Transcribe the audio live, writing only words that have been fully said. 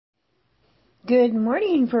Good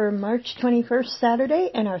morning for March 21st,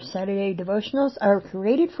 Saturday, and our Saturday devotionals are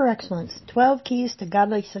created for excellence, 12 keys to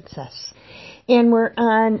godly success. And we're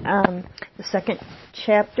on the second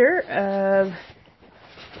chapter of,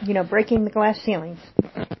 breaking the glass ceilings.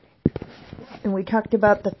 And we talked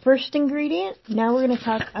about the first ingredient. Now we're going to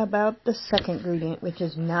talk about the second ingredient, which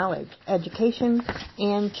is knowledge, education,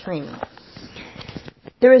 and training.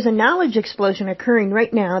 There is a knowledge explosion occurring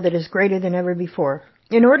right now that is greater than ever before.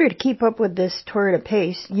 In order to keep up with this torrid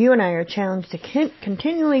pace, you and I are challenged to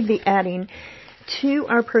continually be adding to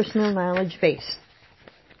our personal knowledge base.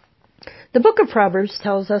 The book of Proverbs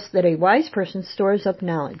tells us that a wise person stores up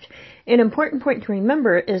knowledge. An important point to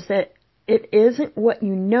remember is that it isn't what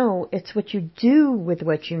you know, it's what you do with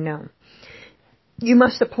what you know. You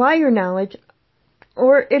must apply your knowledge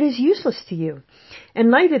or it is useless to you.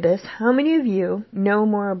 In light of this, how many of you know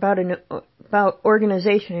more about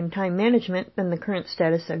organization and time management than the current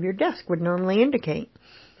status of your desk would normally indicate?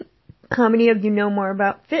 How many of you know more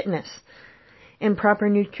about fitness and proper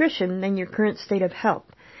nutrition than your current state of health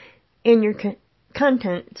and your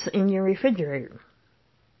contents in your refrigerator?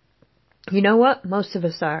 You know what? Most of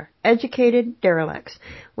us are educated derelicts.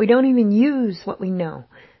 We don't even use what we know.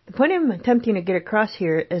 The point I'm attempting to get across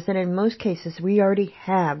here is that in most cases we already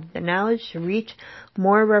have the knowledge to reach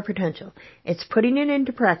more of our potential. It's putting it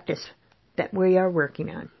into practice that we are working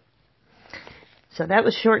on. So that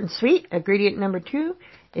was short and sweet. Ingredient number 2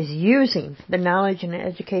 is using the knowledge and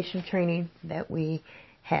education training that we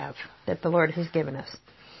have, that the Lord has given us.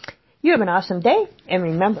 You have an awesome day, and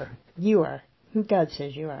remember, you are who God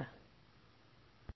says you are.